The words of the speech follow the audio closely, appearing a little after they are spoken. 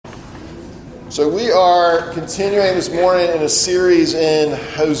So we are continuing this morning in a series in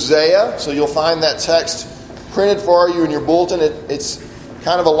Hosea. So you'll find that text printed for you in your bulletin. It's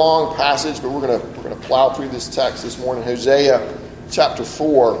kind of a long passage, but we're going to plow through this text this morning, Hosea chapter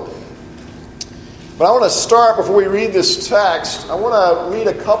 4. But I want to start, before we read this text, I want to read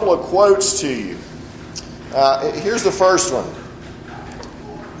a couple of quotes to you. Here's the first one.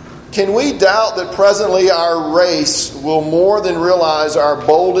 Can we doubt that presently our race will more than realize our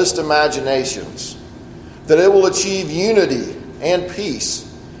boldest imaginations, that it will achieve unity and peace,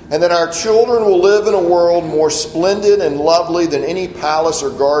 and that our children will live in a world more splendid and lovely than any palace or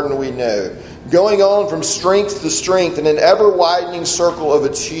garden we know, going on from strength to strength in an ever-widening circle of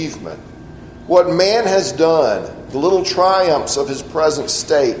achievement? What man has done, the little triumphs of his present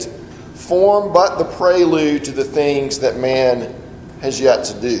state, form but the prelude to the things that man has yet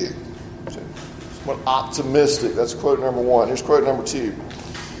to do. What optimistic. That's quote number one. Here's quote number two.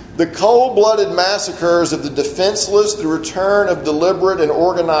 The cold-blooded massacres of the defenseless, the return of deliberate and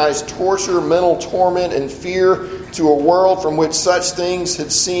organized torture, mental torment, and fear to a world from which such things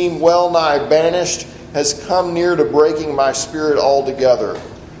had seemed well nigh banished, has come near to breaking my spirit altogether.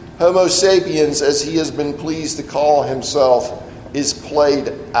 Homo sapiens, as he has been pleased to call himself, is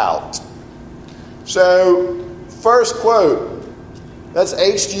played out. So, first quote. That's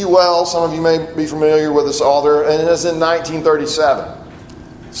H.G. Wells. Some of you may be familiar with this author, and it's in 1937.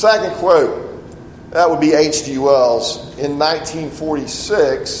 Second quote, that would be H.G. Wells in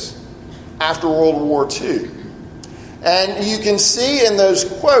 1946 after World War II. And you can see in those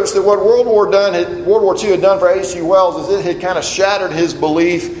quotes that what World War II had done for H.G. Wells is it had kind of shattered his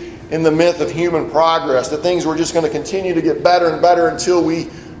belief in the myth of human progress, that things were just going to continue to get better and better until we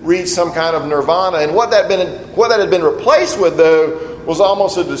reach some kind of nirvana. And what that had been replaced with, though, was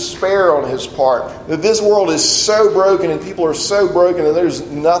almost a despair on his part, that this world is so broken and people are so broken and there's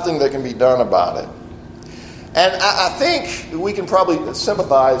nothing that can be done about it. And I think we can probably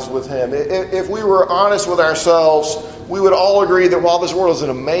sympathize with him. If we were honest with ourselves, we would all agree that while this world is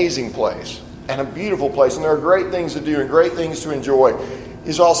an amazing place and a beautiful place, and there are great things to do and great things to enjoy,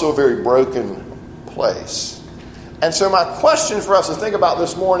 it's also a very broken place. And so my question for us to think about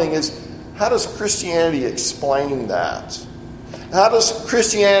this morning is, how does Christianity explain that? How does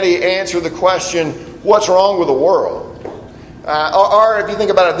Christianity answer the question, what's wrong with the world? Or if you think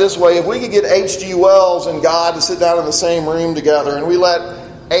about it this way, if we could get H.G. Wells and God to sit down in the same room together, and we let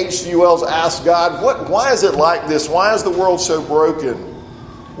H.G. Wells ask God, why is it like this? Why is the world so broken?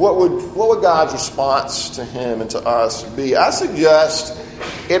 What would God's response to him and to us be? I suggest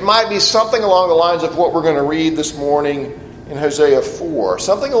it might be something along the lines of what we're going to read this morning in Hosea 4.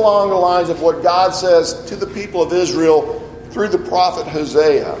 Something along the lines of what God says to the people of Israel through the prophet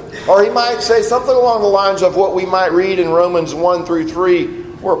Hosea. Or he might say something along the lines of what we might read in Romans 1 through 3,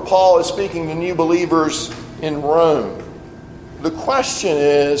 where Paul is speaking to new believers in Rome. The question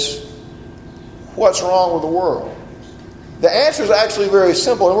is, what's wrong with the world? The answer is actually very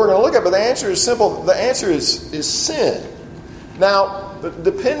simple, and we're going to look at it, but the answer is simple. The answer is sin. Now,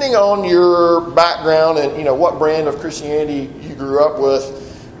 depending on your background and what brand of Christianity you grew up with,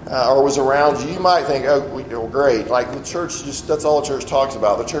 or was around you, you might think, oh, great. Like the church, that's all the church talks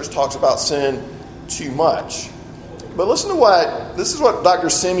about. The church talks about sin too much. But listen to this is what Dr.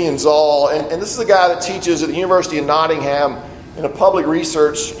 Simeon Zoll, and this is a guy that teaches at the University of Nottingham in a public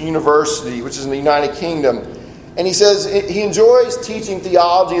research university, which is in the United Kingdom. And he says he enjoys teaching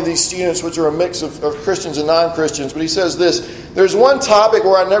theology of these students, which are a mix of Christians and non-Christians. But he says this, there's one topic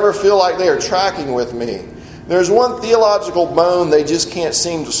where I never feel like they are tracking with me. There's one theological bone they just can't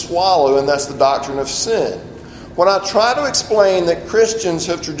seem to swallow, and that's the doctrine of sin. When I try to explain that Christians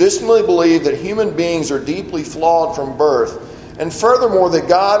have traditionally believed that human beings are deeply flawed from birth, and furthermore that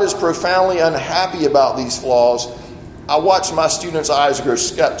God is profoundly unhappy about these flaws, I watch my students' eyes grow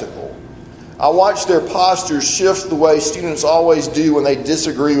skeptical. I watch their postures shift the way students always do when they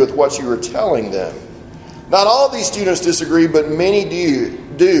disagree with what you are telling them. Not all of these students disagree, but many do.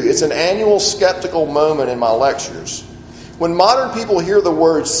 It's an annual skeptical moment in my lectures. When modern people hear the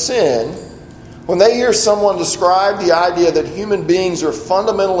word sin, when they hear someone describe the idea that human beings are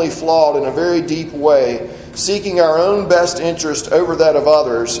fundamentally flawed in a very deep way, seeking our own best interest over that of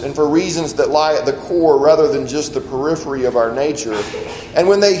others, and for reasons that lie at the core rather than just the periphery of our nature, and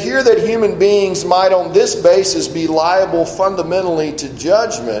when they hear that human beings might on this basis be liable fundamentally to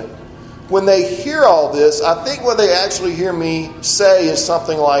judgment, when they hear all this, I think what they actually hear me say is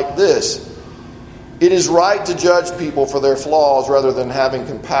something like this. It is right to judge people for their flaws rather than having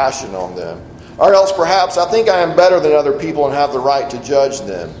compassion on them. Or else perhaps I think I am better than other people and have the right to judge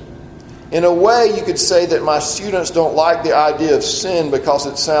them. In a way, you could say that my students don't like the idea of sin because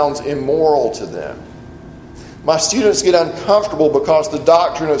it sounds immoral to them. My students get uncomfortable because the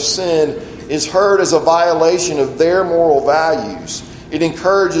doctrine of sin is heard as a violation of their moral values. It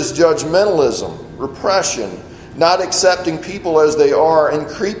encourages judgmentalism, repression, not accepting people as they are, and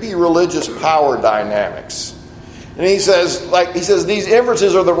creepy religious power dynamics. And he says these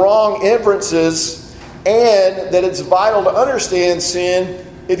inferences are the wrong inferences, and that it's vital to understand sin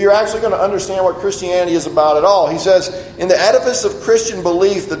if you're actually going to understand what Christianity is about at all. He says, in the edifice of Christian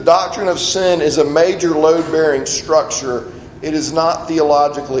belief, the doctrine of sin is a major load-bearing structure. It is not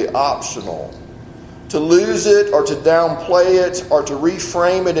theologically optional. To lose it or to downplay it or to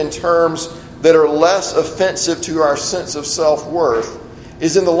reframe it in terms that are less offensive to our sense of self-worth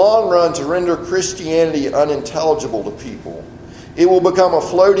is in the long run to render Christianity unintelligible to people. It will become a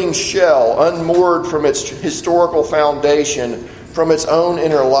floating shell, unmoored from its historical foundation, from its own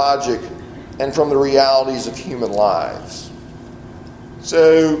inner logic, and from the realities of human lives.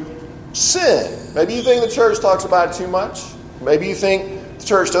 So, sin. Maybe you think the church talks about it too much. Maybe you think the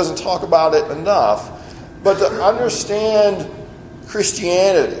church doesn't talk about it enough. But to understand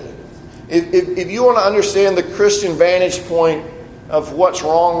Christianity, if you want to understand the Christian vantage point of what's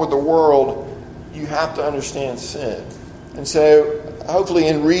wrong with the world, you have to understand sin. And so, hopefully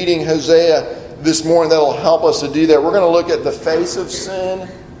in reading Hosea this morning, that'll help us to do that. We're going to look at the face of sin,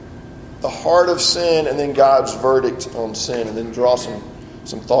 the heart of sin, and then God's verdict on sin, and then draw some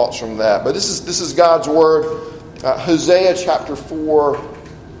thoughts from that. But this is God's word. Hosea chapter 4,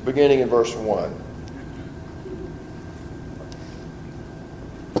 beginning in verse 1.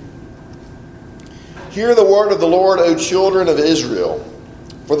 Hear the word of the Lord, O children of Israel,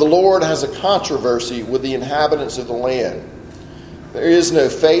 for the Lord has a controversy with the inhabitants of the land. There is no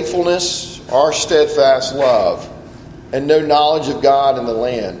faithfulness or steadfast love, and no knowledge of God in the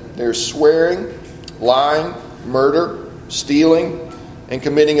land. There is swearing, lying, murder, stealing, and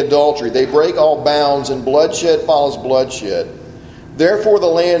committing adultery. They break all bounds, and bloodshed follows bloodshed. Therefore the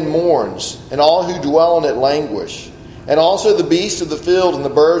land mourns, and all who dwell in it languish. And also the beasts of the field and the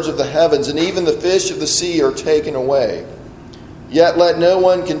birds of the heavens, and even the fish of the sea are taken away. Yet let no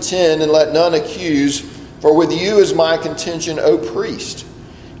one contend, and let none accuse, for with you is my contention, O priest.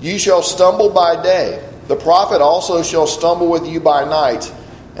 You shall stumble by day. The prophet also shall stumble with you by night,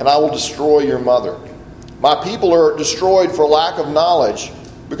 and I will destroy your mother. My people are destroyed for lack of knowledge,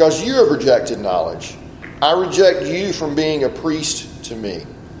 because you have rejected knowledge. I reject you from being a priest to me.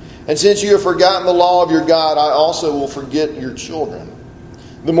 And since you have forgotten the law of your God, I also will forget your children.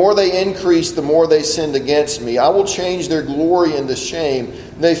 The more they increase, the more they sinned against me. I will change their glory into shame.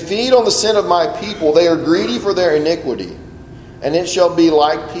 They feed on the sin of my people. They are greedy for their iniquity. And it shall be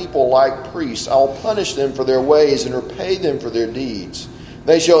like people, like priests. I will punish them for their ways and repay them for their deeds.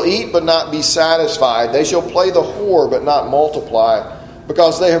 They shall eat but not be satisfied. They shall play the whore but not multiply,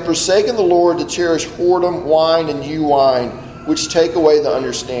 because they have forsaken the Lord to cherish whoredom, wine, and new wine, which take away the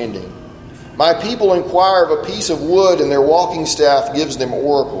understanding. My people inquire of a piece of wood, and their walking staff gives them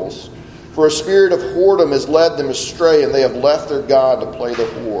oracles. For a spirit of whoredom has led them astray, and they have left their God to play the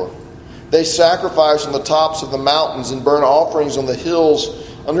whore. They sacrifice on the tops of the mountains and burn offerings on the hills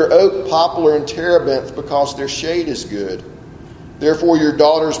under oak, poplar, and terebinth, because their shade is good. Therefore your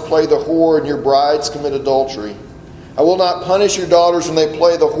daughters play the whore, and your brides commit adultery. I will not punish your daughters when they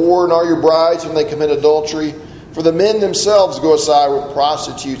play the whore, nor your brides when they commit adultery. For the men themselves go aside with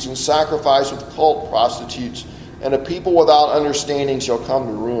prostitutes and sacrifice with cult prostitutes, and a people without understanding shall come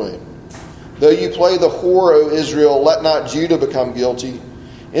to ruin. Though you play the whore, O Israel, let not Judah become guilty.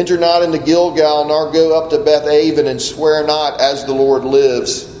 Enter not into Gilgal, nor go up to Beth-aven, and swear not, as the Lord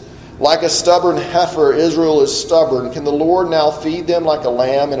lives. Like a stubborn heifer, Israel is stubborn. Can the Lord now feed them like a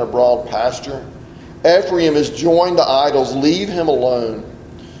lamb in a broad pasture? Ephraim is joined to idols. Leave him alone.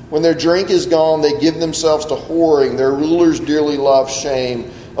 When their drink is gone, they give themselves to whoring. Their rulers dearly love shame.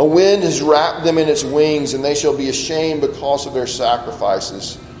 A wind has wrapped them in its wings, and they shall be ashamed because of their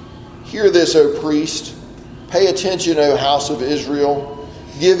sacrifices. Hear this, O priest. Pay attention, O house of Israel.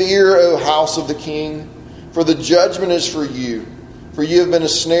 Give ear, O house of the king. For the judgment is for you. For you have been a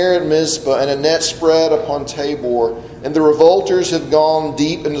snare at Mizpah, and a net spread upon Tabor. And the revolters have gone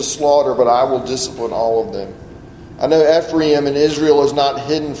deep into slaughter, but I will discipline all of them. I know Ephraim and Israel is not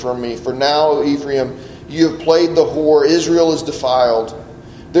hidden from me. For now, O Ephraim, you have played the whore. Israel is defiled.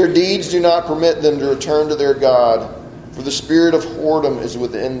 Their deeds do not permit them to return to their God. For the spirit of whoredom is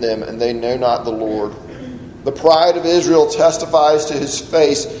within them, and they know not the Lord. The pride of Israel testifies to his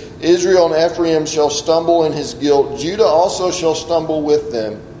face. Israel and Ephraim shall stumble in his guilt. Judah also shall stumble with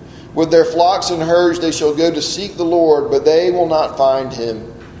them. With their flocks and herds they shall go to seek the Lord, but they will not find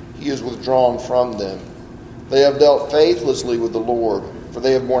him. he is withdrawn from them. They have dealt faithlessly with the Lord, for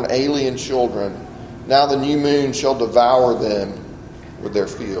they have borne alien children. Now the new moon shall devour them with their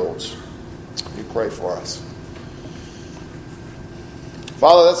fields. We pray for us.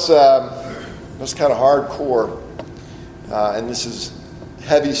 Father, that's kind of hardcore. And this is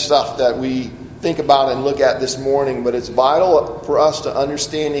heavy stuff that we think about and look at this morning, but it's vital for us to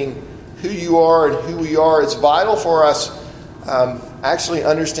understanding who you are and who we are. It's vital for us actually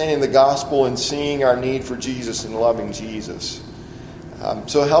understanding the gospel and seeing our need for Jesus and loving Jesus.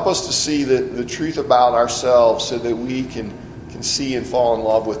 So help us to see the truth about ourselves so that we can see and fall in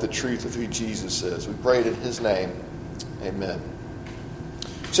love with the truth of who Jesus is. We pray it in his name. Amen.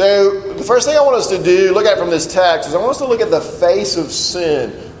 So the first thing I want us to do, look at from this text, is I want us to look at the face of sin.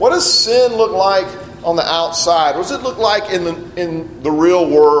 What does sin look like on the outside? What does it look like in the real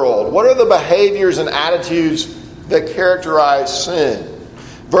world? What are the behaviors and attitudes that characterize sin?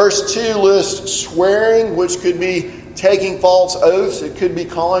 Verse 2 lists swearing, which could be taking false oaths. It could be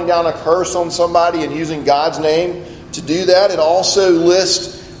calling down a curse on somebody and using God's name to do that. It also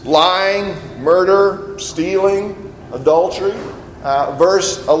lists lying, murder, stealing, adultery.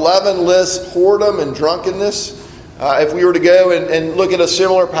 Verse 11 lists whoredom and drunkenness. If we were to go and look at a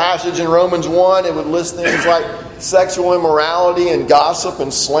similar passage in Romans 1, it would list things like sexual immorality and gossip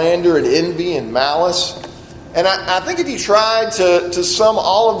and slander and envy and malice. And I think if you tried to sum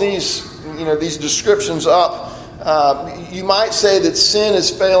all of these descriptions up, you might say that sin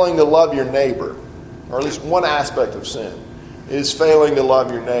is failing to love your neighbor, or at least one aspect of sin is failing to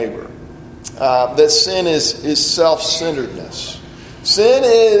love your neighbor. That sin is self-centeredness. Sin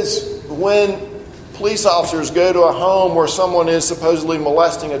is when police officers go to a home where someone is supposedly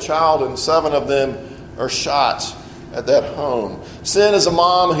molesting a child and 7 of them are shot at that home. Sin is a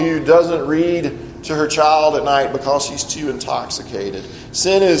mom who doesn't read to her child at night because she's too intoxicated.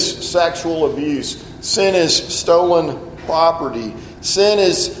 Sin is sexual abuse. Sin is stolen property. Sin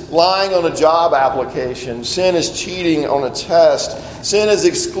is lying on a job application. Sin is cheating on a test. Sin is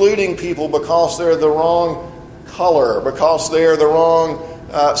excluding people because they're the wrong color, because they're the wrong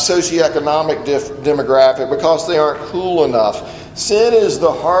socioeconomic demographic, because they aren't cool enough. Sin is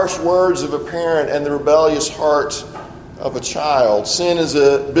the harsh words of a parent and the rebellious heart of a child. Sin is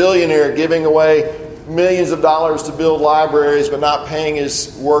a billionaire giving away millions of dollars to build libraries but not paying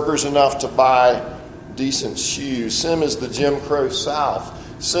his workers enough to buy decent shoes. Sin is the Jim Crow South.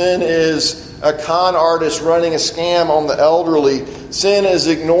 Sin is a con artist running a scam on the elderly. Sin is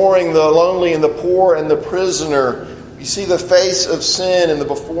ignoring the lonely and the poor and the prisoner. You see the face of sin in the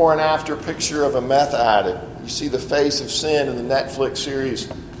before and after picture of a meth addict. You see the face of sin in the Netflix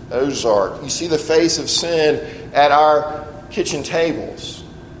series Ozark. You see the face of sin at our kitchen tables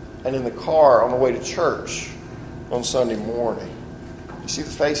and in the car on the way to church on Sunday morning. You see the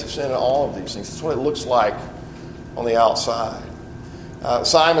face of sin in all of these things. That's what it looks like on the outside.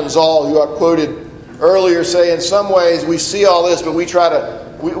 Simon Zoll, who I quoted earlier, say in some ways we see all this, but we've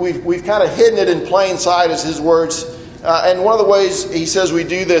kind of hidden it in plain sight, as his words. And one of the ways he says we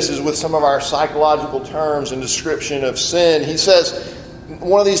do this is with some of our psychological terms and description of sin. He says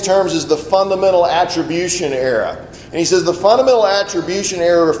one of these terms is the fundamental attribution error. And he says the fundamental attribution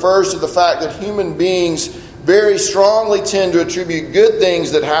error refers to the fact that human beings very strongly tend to attribute good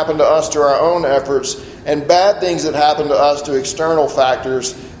things that happen to us to our own efforts and bad things that happen to us to external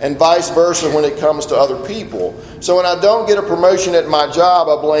factors, and vice versa when it comes to other people. So when I don't get a promotion at my job,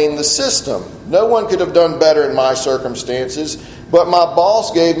 I blame the system. No one could have done better in my circumstances, but my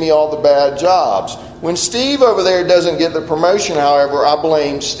boss gave me all the bad jobs. When Steve over there doesn't get the promotion, however, I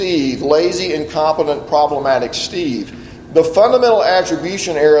blame Steve, lazy, incompetent, problematic Steve. The fundamental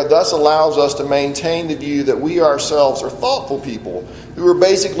attribution error thus allows us to maintain the view that we ourselves are thoughtful people who are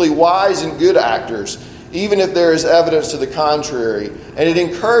basically wise and good actors, even if there is evidence to the contrary. And it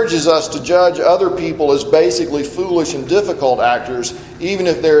encourages us to judge other people as basically foolish and difficult actors, even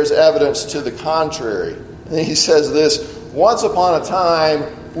if there is evidence to the contrary. And he says this, once upon a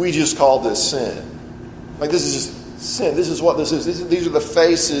time, we just called this sin. Like, this is just sin. This is what this is. These are the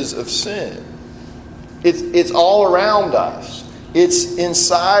faces of sin. It's all around us. It's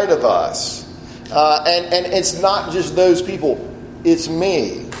inside of us. And it's not just those people. It's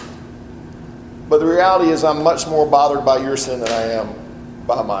me. But the reality is I'm much more bothered by your sin than I am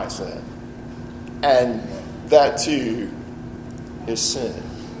by my sin. And that too is sin.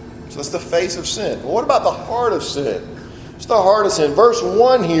 So that's the face of sin. Well, what about the heart of sin? It's the heart of sin. Verse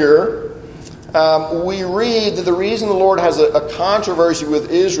 1 here, we read that the reason the Lord has a controversy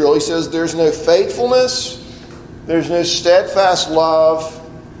with Israel, he says there's no faithfulness, there's no steadfast love,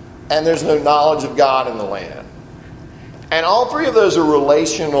 and there's no knowledge of God in the land. And all three of those are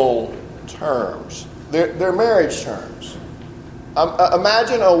relational terms. They're marriage terms.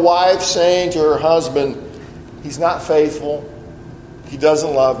 Imagine a wife saying to her husband, he's not faithful, he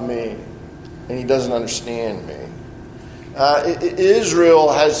doesn't love me, and he doesn't understand me.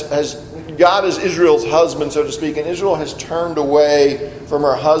 Israel has God is Israel's husband, so to speak, and Israel has turned away from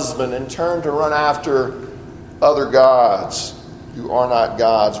her husband and turned to run after other gods who are not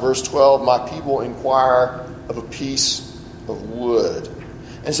gods. Verse 12, my people inquire of a piece of wood.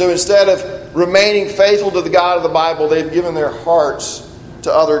 And so instead of remaining faithful to the God of the Bible, they've given their hearts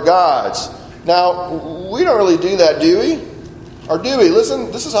to other gods. Now, we don't really do that, do we? Or do we?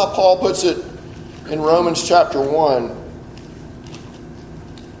 Listen, this is how Paul puts it in Romans chapter 1.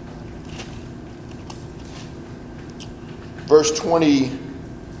 Verse 21.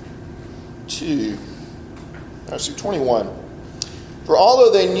 For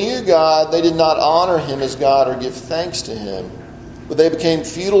although they knew God, they did not honor him as God or give thanks to him. But they became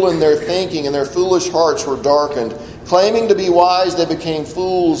futile in their thinking, and their foolish hearts were darkened. Claiming to be wise, they became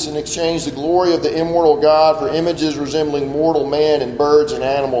fools and exchanged the glory of the immortal God for images resembling mortal man and birds and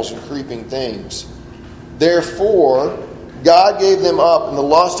animals and creeping things. Therefore, God gave them up in the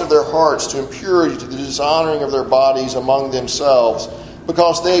lust of their hearts to impurity, to the dishonoring of their bodies among themselves,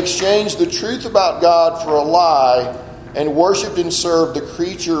 because they exchanged the truth about God for a lie and worshipped and served the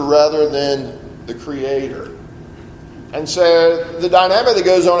creature rather than the Creator. And so the dynamic that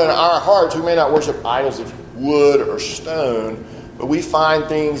goes on in our hearts, we may not worship idols of wood or stone, but we find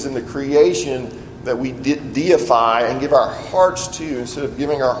things in the creation that we deify and give our hearts to instead of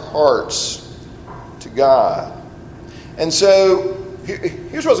giving our hearts to God. And so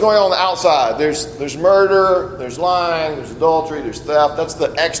here's what's going on the outside. There's murder, there's lying, there's adultery, there's theft. That's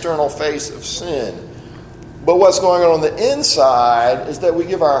the external face of sin. But what's going on the inside is that we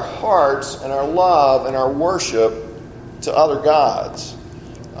give our hearts and our love and our worship to other gods.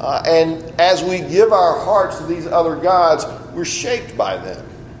 And as we give our hearts to these other gods, we're shaped by them.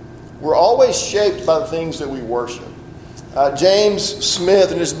 We're always shaped by the things that we worship. James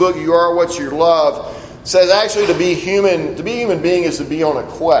Smith, in his book, You Are What You Love, says actually to be a human being is to be on a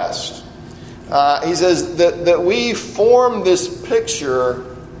quest. He says that we form this picture,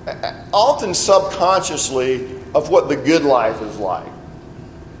 often subconsciously, of what the good life is like.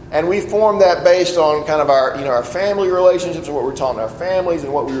 And we form that based on kind of our family relationships and what we're taught in our families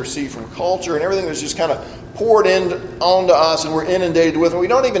and what we receive from culture and everything that's just kind of poured in onto us and we're inundated with, and we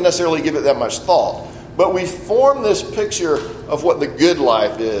don't even necessarily give it that much thought. But we form this picture of what the good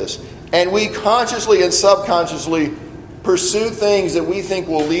life is. And we consciously and subconsciously pursue things that we think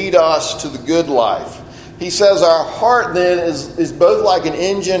will lead us to the good life. He says our heart then is both like an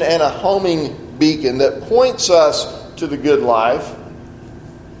engine and a homing beacon that points us to the good life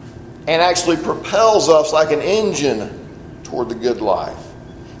and actually propels us like an engine toward the good life.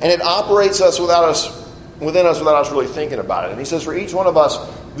 And it operates within us without us really thinking about it. And he says for each one of us,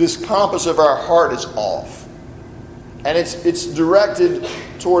 this compass of our heart is off. And it's directed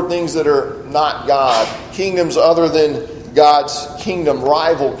toward things that are not God, kingdoms other than God's kingdom,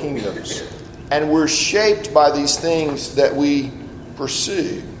 rival kingdoms. And we're shaped by these things that we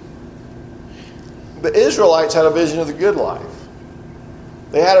pursue. The Israelites had a vision of the good life.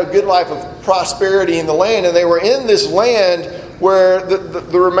 They had a good life of prosperity in the land, and they were in this land where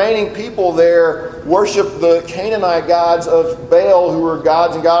the remaining people there worshiped the Canaanite gods of Baal, who were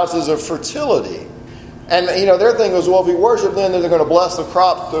gods and goddesses of fertility. And, their thing was, well, if we worship them, then they're going to bless the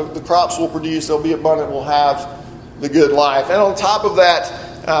crops. The crops will produce, they'll be abundant, we'll have the good life. And on top of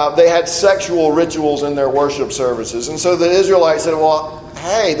that, they had sexual rituals in their worship services. And so the Israelites said, well,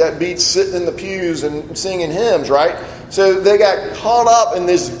 hey, that beats sitting in the pews and singing hymns, right? So they got caught up in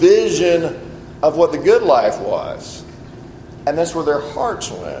this vision of what the good life was. And that's where their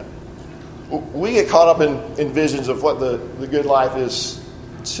hearts went. We get caught up in visions of what the good life is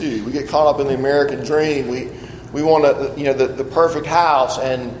too. We get caught up in the American dream. We want the perfect house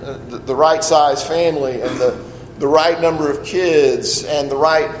and the right size family and the right number of kids and the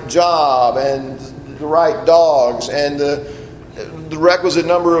right job and the right dogs and the requisite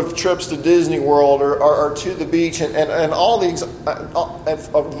number of trips to Disney World or to the beach and all these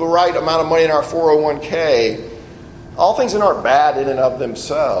the right amount of money in our 401k. All things that aren't bad in and of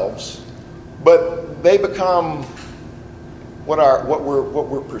themselves, but they become what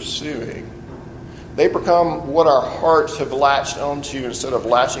we're pursuing. They become what our hearts have latched onto instead of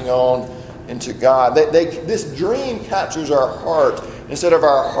latching on into God. This dream captures our heart instead of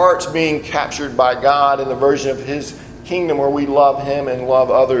our hearts being captured by God in the version of His kingdom where we love Him and love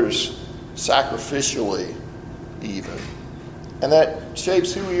others sacrificially even. And that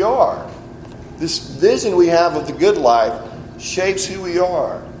shapes who we are. This vision we have of the good life shapes who we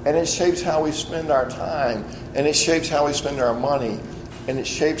are, and it shapes how we spend our time, and it shapes how we spend our money, and it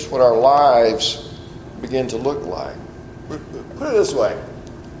shapes what our lives begin to look like. Put it this way.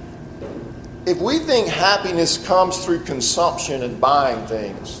 If we think happiness comes through consumption and buying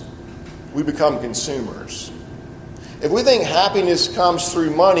things, we become consumers. If we think happiness comes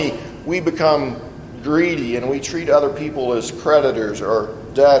through money, we become greedy and we treat other people as creditors or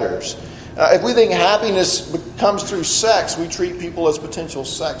debtors. If we think happiness comes through sex, we treat people as potential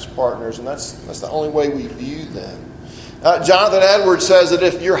sex partners, and that's the only way we view them. Jonathan Edwards says that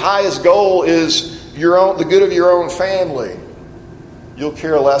if your highest goal is the good of your own family, you'll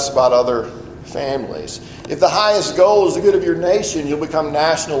care less about other families. If the highest goal is the good of your nation, you'll become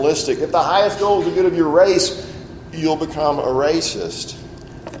nationalistic. If the highest goal is the good of your race, you'll become a racist.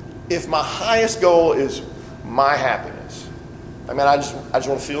 If my highest goal is my happiness, I just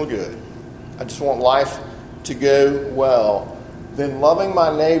want to feel good. I just want life to go well. Then loving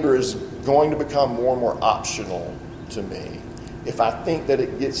my neighbor is going to become more and more optional to me if I think that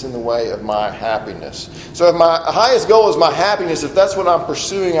it gets in the way of my happiness. So if my highest goal is my happiness, if that's what I'm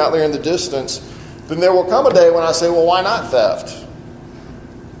pursuing out there in the distance, then there will come a day when I say, well, why not theft?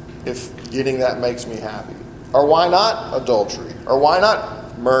 If getting that makes me happy. Or why not adultery? Or why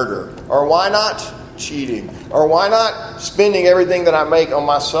not murder? Or why not cheating? Or why not spending everything that I make on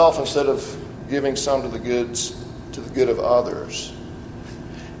myself instead of giving some to the good of others?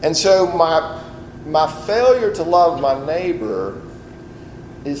 And so my failure to love my neighbor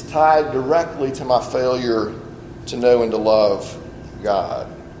is tied directly to my failure to know and to love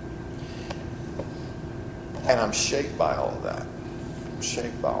God. And I'm shaped by all of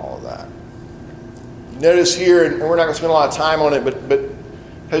that. Notice here, and we're not going to spend a lot of time on it, but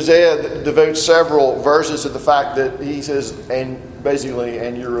Hosea devotes several verses to the fact that he says, and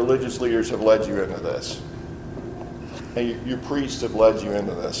your religious leaders have led you into this. And your priests have led you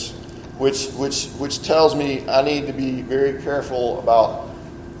into this. Which tells me I need to be very careful about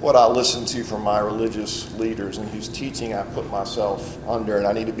what I listen to from my religious leaders and whose teaching I put myself under. And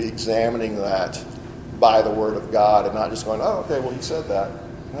I need to be examining that by the Word of God and not just going, oh, okay, well, he said that.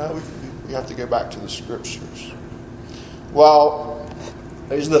 No, we have to go back to the Scriptures. Well,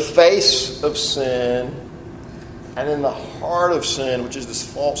 there's the face of sin, and then the heart of sin, which is this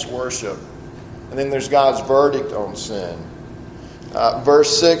false worship. And then there's God's verdict on sin.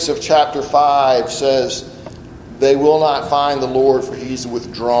 Verse 6 of chapter 5 says, they will not find the Lord, for he's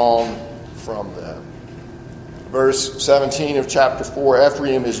withdrawn from them. Verse 17 of chapter 4,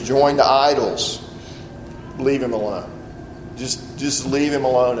 Ephraim is joined to idols. Leave him alone. Just leave him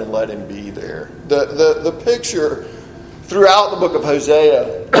alone and let him be there. The picture throughout the book of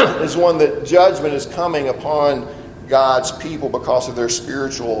Hosea is one that judgment is coming upon God's people because of their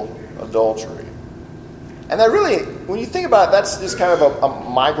spiritual adultery. And that really, when you think about it, that's just kind of a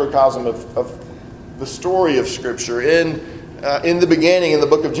microcosm of the story of Scripture. In the beginning, in the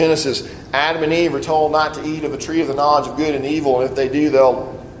book of Genesis, Adam and Eve are told not to eat of the tree of the knowledge of good and evil, and if they do,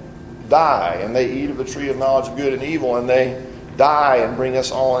 they'll die. And they eat of the tree of knowledge of good and evil, and they die and bring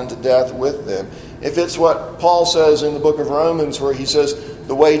us all into death with them. If it's what Paul says in the book of Romans, where he says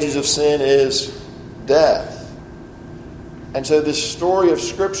the wages of sin is death. And so this story of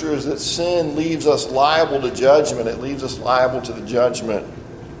Scripture is that sin leaves us liable to judgment. It leaves us liable to the judgment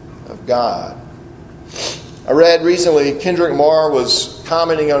of God. I read recently Kendrick Lamar was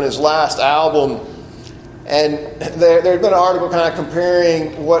commenting on his last album, and there had been an article kind of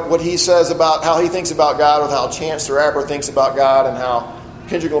comparing what he says about how he thinks about God with how Chance the Rapper thinks about God, and how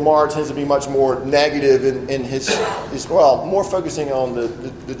Kendrick Lamar tends to be much more negative in his more focusing on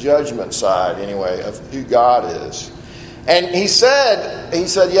the judgment side, anyway, of who God is. And he said,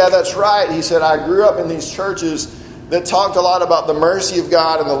 yeah, that's right. He said, I grew up in these churches that talked a lot about the mercy of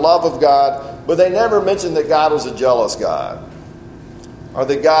God and the love of God, but they never mentioned that God was a jealous God, or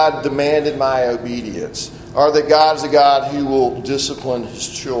that God demanded my obedience, or that God is a God who will discipline his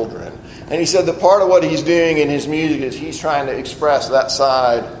children. And he said that part of what he's doing in his music is he's trying to express that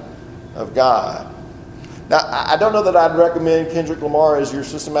side of God. Now, I don't know that I'd recommend Kendrick Lamar as your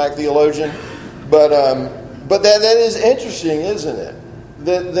systematic theologian, but that is interesting, isn't it?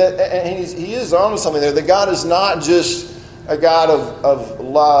 And he is on to something there. That God is not just a God of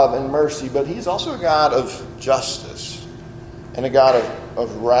love and mercy, but he's also a God of justice and a God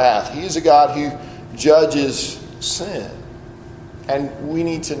of wrath. He is a God who judges sin. And we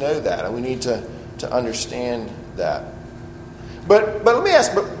need to know that, and we need to understand that. But let me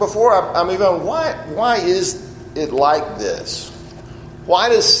ask, before I move on, why is it like this? Why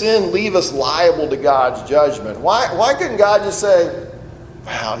does sin leave us liable to God's judgment? Why couldn't God just say,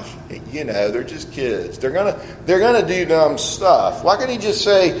 well, they're just kids. They're gonna do dumb stuff. Why couldn't he just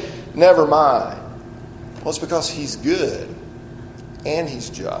say, never mind? Well, it's because he's good and he's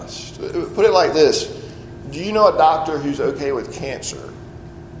just. Put it like this. Do you know a doctor who's okay with cancer?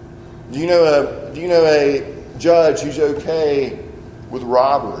 Do you know a judge who's okay with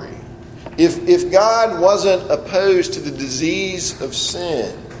robbery? If God wasn't opposed to the disease of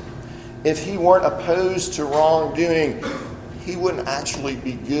sin, if he weren't opposed to wrongdoing, he wouldn't actually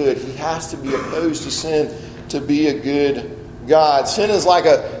be good. He has to be opposed to sin to be a good God. Sin is like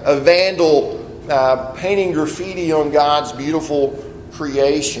a vandal painting graffiti on God's beautiful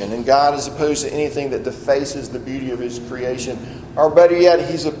creation. And God is opposed to anything that defaces the beauty of his creation. Or better yet,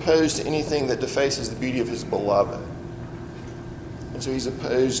 he's opposed to anything that defaces the beauty of his beloved. And so he's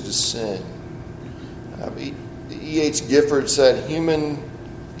opposed to sin. E.H. Gifford said,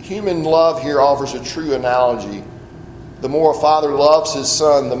 human love here offers a true analogy. The more a father loves his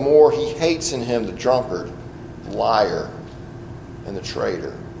son, the more he hates in him the drunkard, the liar, and the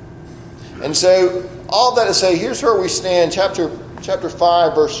traitor. And so, all that to say, here's where we stand. Chapter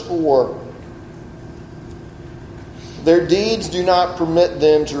 5, verse 4. Their deeds do not permit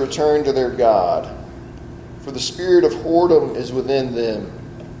them to return to their God, for the spirit of whoredom is within them,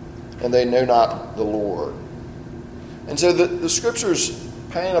 and they know not the Lord. And so the scriptures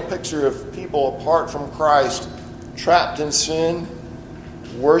paint a picture of people apart from Christ, trapped in sin,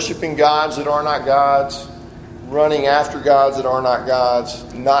 worshiping gods that are not gods, running after gods that are not gods,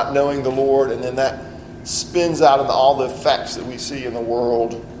 not knowing the Lord, and then that spins out into all the effects that we see in the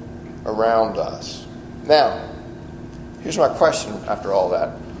world around us. Now, here's my question after all that.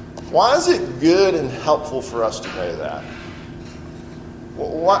 Why is it good and helpful for us to know that?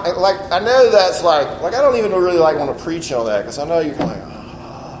 Why, I know that's like I don't even really want to preach on that, because I know you're like,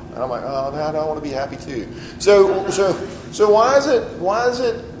 and I'm like, oh, man, I want to be happy too. So why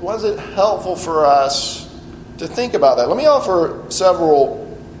is it helpful for us to think about that? Let me offer several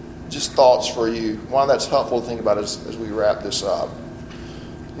just thoughts for you, why that's helpful to think about as we wrap this up.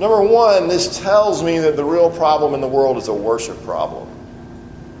 Number one, this tells me that the real problem in the world is a worship problem.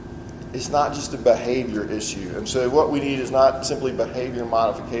 It's not just a behavior issue. And so what we need is not simply behavior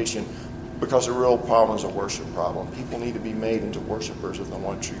modification, because the real problem is a worship problem. People need to be made into worshipers of the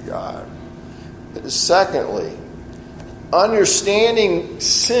one true God. Secondly, understanding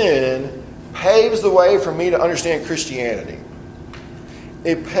sin paves the way for me to understand Christianity.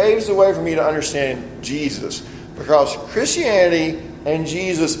 It paves the way for me to understand Jesus, because Christianity and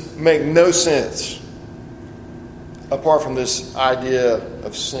Jesus make no sense apart from this idea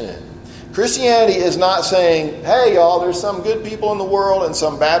of sin. Christianity is not saying, hey, y'all, there's some good people in the world and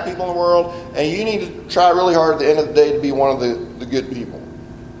some bad people in the world, and you need to try really hard at the end of the day to be one of the good people.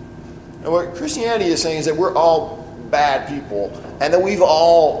 And what Christianity is saying is that we're all bad people, and that we've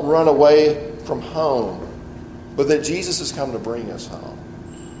all run away from home, but that Jesus has come to bring us home.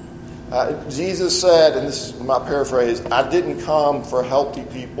 Jesus said, and this is my paraphrase, I didn't come for healthy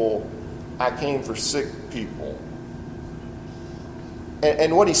people, I came for sick people.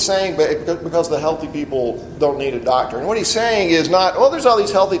 And what he's saying, because the healthy people don't need a doctor. And what he's saying is not, well, there's all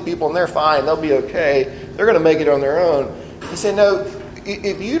these healthy people and they're fine, they'll be okay, they're going to make it on their own. He said, no,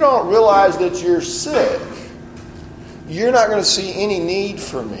 if you don't realize that you're sick, you're not going to see any need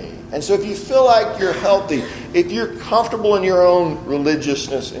for me. And so if you feel like you're healthy, if you're comfortable in your own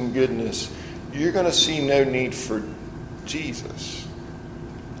religiousness and goodness, you're going to see no need for Jesus.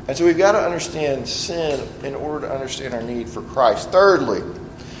 And so we've got to understand sin in order to understand our need for Christ. Thirdly,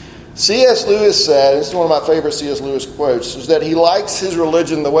 C.S. Lewis said, this is one of my favorite C.S. Lewis quotes, is that he likes his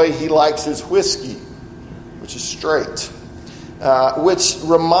religion the way he likes his whiskey, which is straight. Which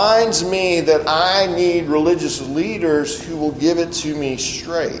reminds me that I need religious leaders who will give it to me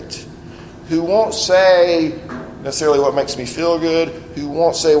straight, who won't say necessarily what makes me feel good, who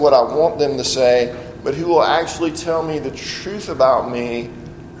won't say what I want them to say, but who will actually tell me the truth about me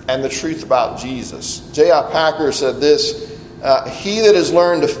and the truth about Jesus. J.I. Packer said this, he that has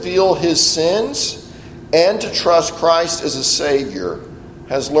learned to feel his sins and to trust Christ as a Savior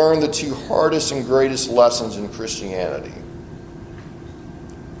has learned the two hardest and greatest lessons in Christianity.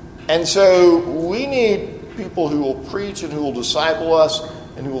 And so we need people who will preach and who will disciple us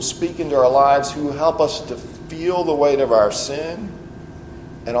and who will speak into our lives, who will help us to feel the weight of our sin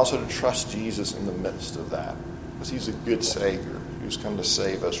and also to trust Jesus in the midst of that, because he's a good Savior who's come to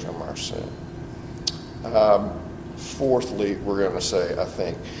save us from our sin. Fourthly, we're going to say, I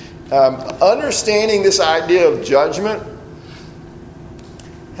think, understanding this idea of judgment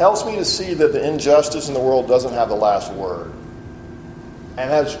helps me to see that the injustice in the world doesn't have the last word. And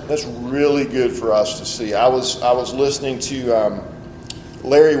that's really good for us to see. I was listening to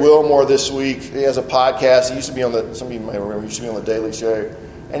Larry Wilmore this week. He has a podcast. He used to be on some of you may remember, he used to be on the Daily Show.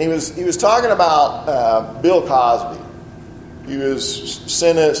 And he was talking about Bill Cosby. He was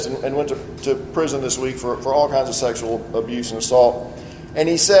sentenced and went to prison this week for all kinds of sexual abuse and assault. And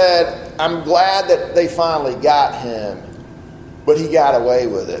he said, I'm glad that they finally got him, but he got away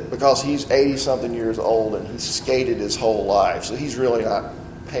with it because he's 80-something years old and he's skated his whole life. So he's really not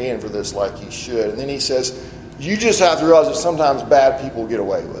paying for this like he should. And then he says, you just have to realize that sometimes bad people get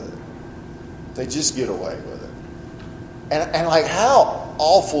away with it. They just get away with it. And like, how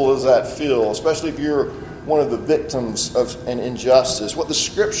awful does that feel, especially if you're one of the victims of an injustice? What the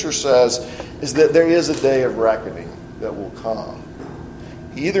Scripture says is that there is a day of reckoning that will come,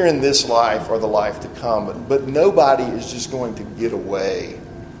 either in this life or the life to come. But nobody is just going to get away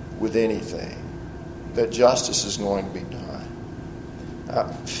with anything. That justice is going to be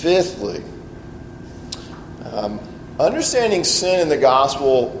done. Fifthly, understanding sin in the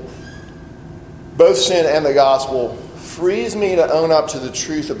gospel, both sin and the gospel, frees me to own up to the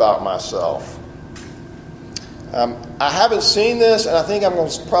truth about myself. I haven't seen this, and I think I'm going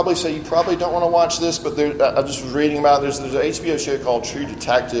to probably say you probably don't want to watch this, but I just was reading about it. There's an HBO show called True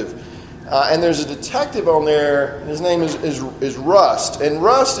Detective, and there's a detective on there, and his name is Rust. And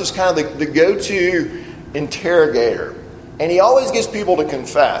Rust is kind of the go-to interrogator, and he always gets people to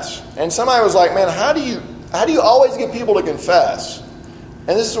confess. And somebody was like, man, how do you always get people to confess?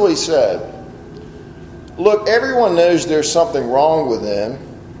 And this is what he said. Look, everyone knows there's something wrong with them.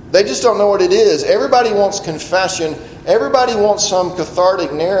 They just don't know what it is. Everybody wants confession. Everybody wants some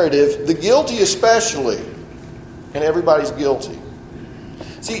cathartic narrative, the guilty especially. And everybody's guilty.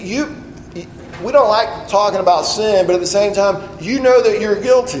 See, we don't like talking about sin, but at the same time, you know that you're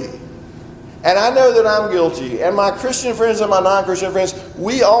guilty. And I know that I'm guilty. And my Christian friends and my non-Christian friends,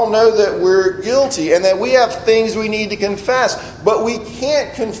 we all know that we're guilty and that we have things we need to confess. But we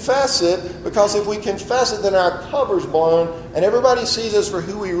can't confess it because if we confess it, then our cover's blown and everybody sees us for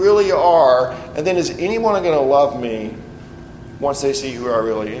who we really are. And then is anyone going to love me once they see who I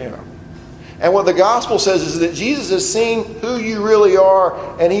really am? And what the gospel says is that Jesus has seen who you really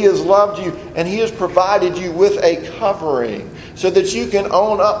are, and he has loved you, and he has provided you with a covering so that you can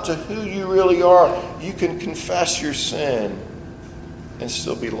own up to who you really are. You can confess your sin and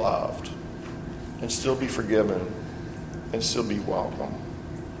still be loved, and still be forgiven, and still be welcome.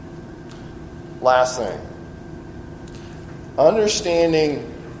 Last thing,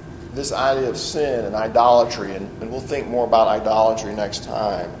 understanding this idea of sin and idolatry, and we'll think more about idolatry next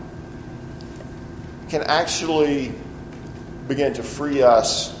time, can actually begin to free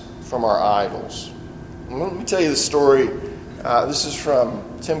us from our idols. Let me tell you the story. This is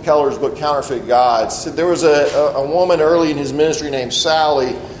from Tim Keller's book, Counterfeit Gods. There was a woman early in his ministry named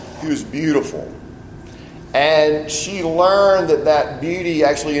Sally who was beautiful. And she learned that beauty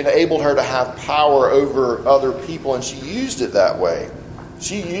actually enabled her to have power over other people, and she used it that way.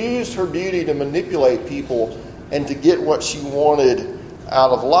 She used her beauty to manipulate people and to get what she wanted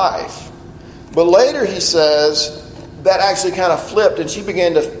out of life. But later, he says, that actually kind of flipped, and she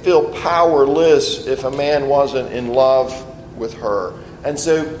began to feel powerless if a man wasn't in love with her. And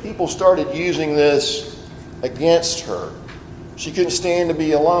so people started using this against her. She couldn't stand to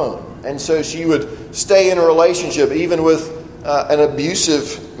be alone. And so she would stay in a relationship, even with an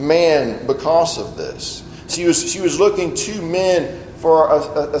abusive man, because of this. She was looking to men for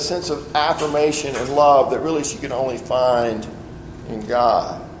a sense of affirmation and love that really she could only find in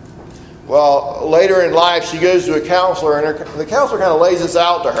God. Well, later in life, she goes to a counselor, and the counselor kind of lays this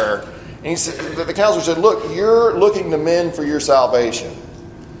out to her. And the counselor said, look, you're looking to men for your salvation.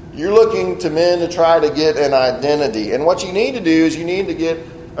 You're looking to men to try to get an identity. And what you need to do is you need to get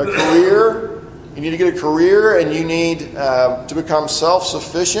a career. You need to get a career, and you need to become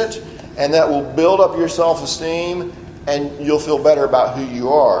self-sufficient, and that will build up your self-esteem, and you'll feel better about who you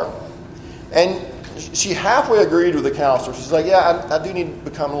are. And she halfway agreed with the counselor. She's like, yeah, I do need to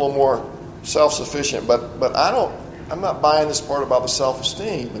become a little more self-sufficient, but I'm not buying this part about the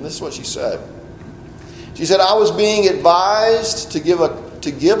self-esteem. And this is what she said. She said, I was being advised to give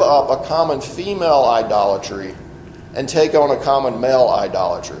up a common female idolatry and take on a common male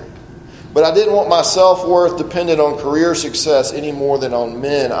idolatry. But I didn't want my self-worth dependent on career success any more than on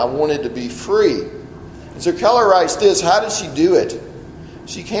men. I wanted to be free. And so Keller writes this, how did she do it?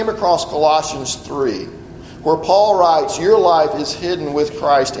 She came across Colossians 3, where Paul writes, your life is hidden with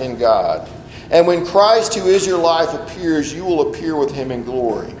Christ in God. And when Christ, who is your life, appears, you will appear with him in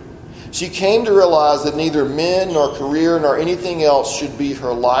glory. She came to realize that neither men nor career nor anything else should be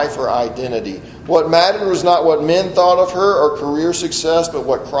her life or identity. What mattered was not what men thought of her or career success, but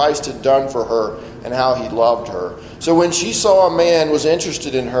what Christ had done for her and how he loved her. So when she saw a man was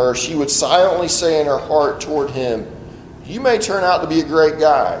interested in her, she would silently say in her heart toward him, "You may turn out to be a great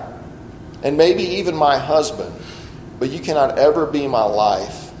guy, and maybe even my husband, but you cannot ever be my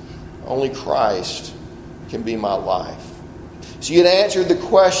life. Only Christ can be my life." She had answered the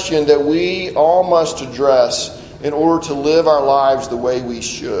question that we all must address in order to live our lives the way we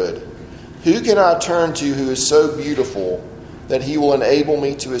should. Who can I turn to who is so beautiful that he will enable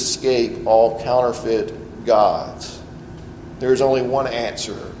me to escape all counterfeit gods? There is only one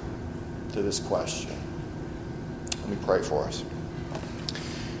answer to this question. Let me pray for us.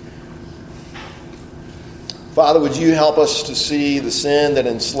 Father, would you help us to see the sin that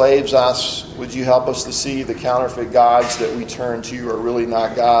enslaves us? Would you help us to see the counterfeit gods that we turn to are really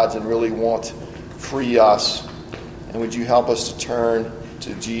not gods and really want to free us? And would you help us to turn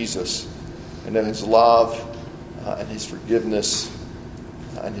to Jesus and in his love and his forgiveness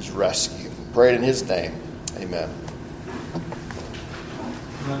and his rescue? Pray it in his name. Amen.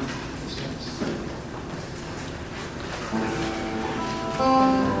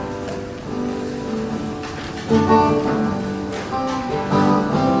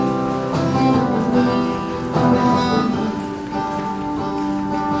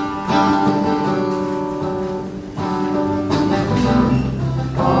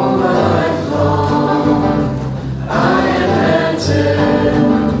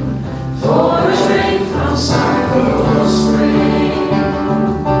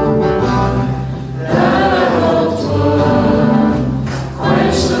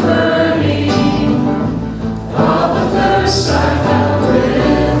 Quench the burning of the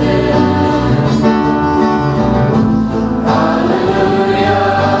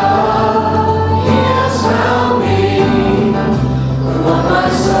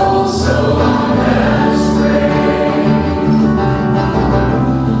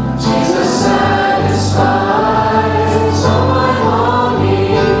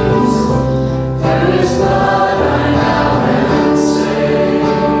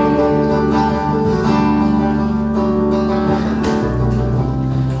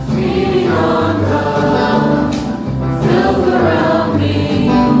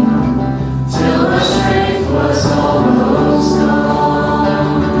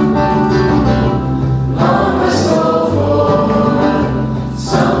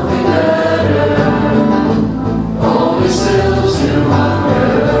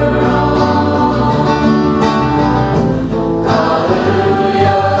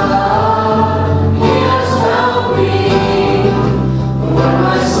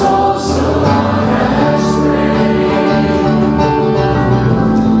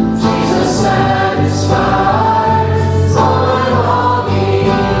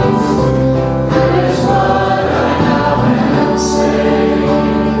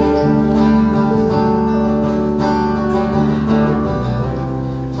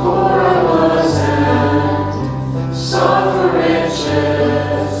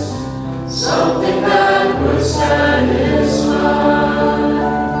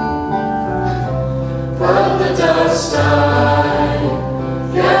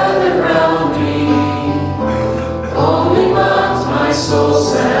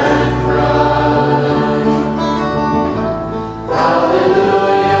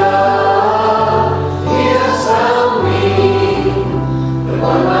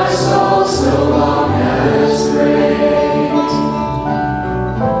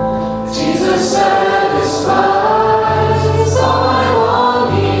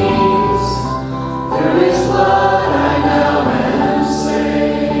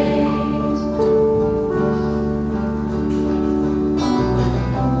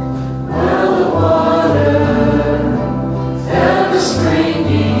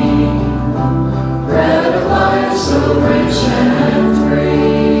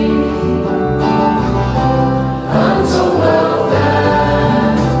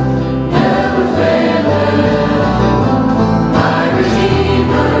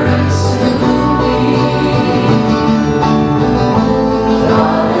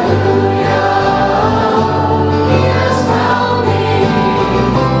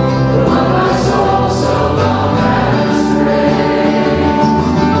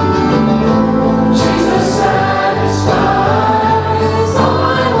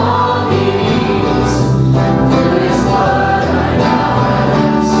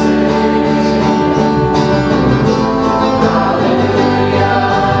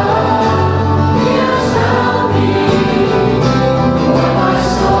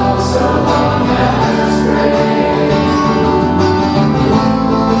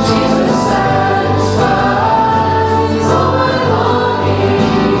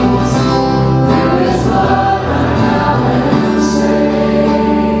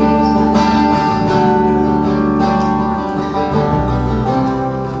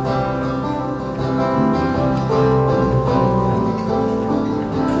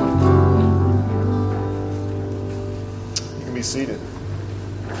be seated.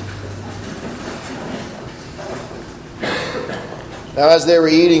 Now, as they were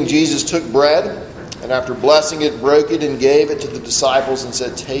eating, Jesus took bread, and after blessing it, broke it and gave it to the disciples and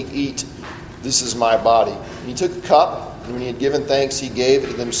said, "Take, eat, this is my body." And he took a cup, and when he had given thanks, he gave it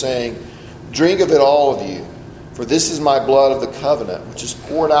to them, saying, "Drink of it, all of you, for this is my blood of the covenant, which is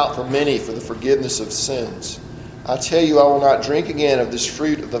poured out for many for the forgiveness of sins. I tell you, I will not drink again of this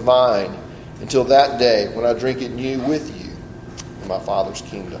fruit of the vine until that day when I drink it new with you in my Father's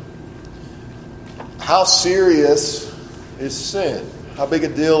kingdom." How serious is sin? How big a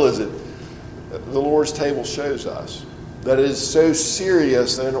deal is it? The Lord's table shows us that it is so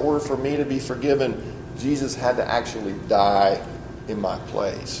serious that in order for me to be forgiven, Jesus had to actually die in my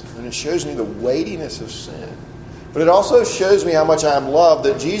place. And it shows me the weightiness of sin. But it also shows me how much I am loved,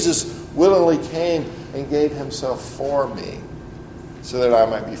 that Jesus willingly came and gave himself for me so that I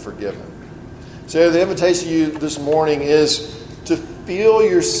might be forgiven. So the invitation to you this morning is to feel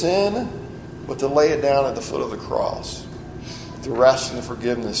your sin, but to lay it down at the foot of the cross. To rest in the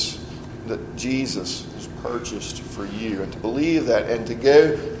forgiveness that Jesus has purchased for you, and to believe that, and to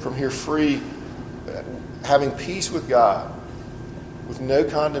go from here free, having peace with God, with no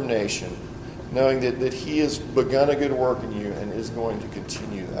condemnation, knowing that he has begun a good work in you and is going to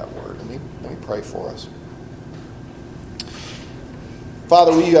continue that work. Let me pray for us.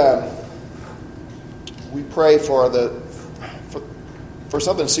 Father, we pray for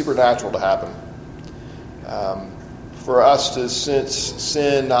something supernatural to happen. For us to sense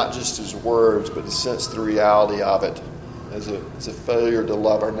sin not just as words, but to sense the reality of it as a failure to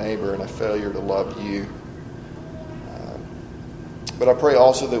love our neighbor and a failure to love you. But I pray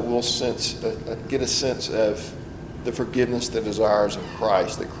also that we'll get a sense of the forgiveness that is ours in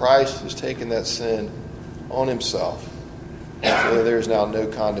Christ, that Christ has taken that sin on himself, so that there is now no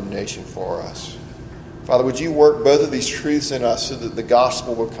condemnation for us. Father, would you work both of these truths in us so that the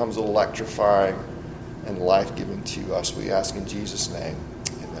gospel becomes electrifying and life-giving to us? We ask in Jesus' name.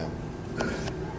 Amen.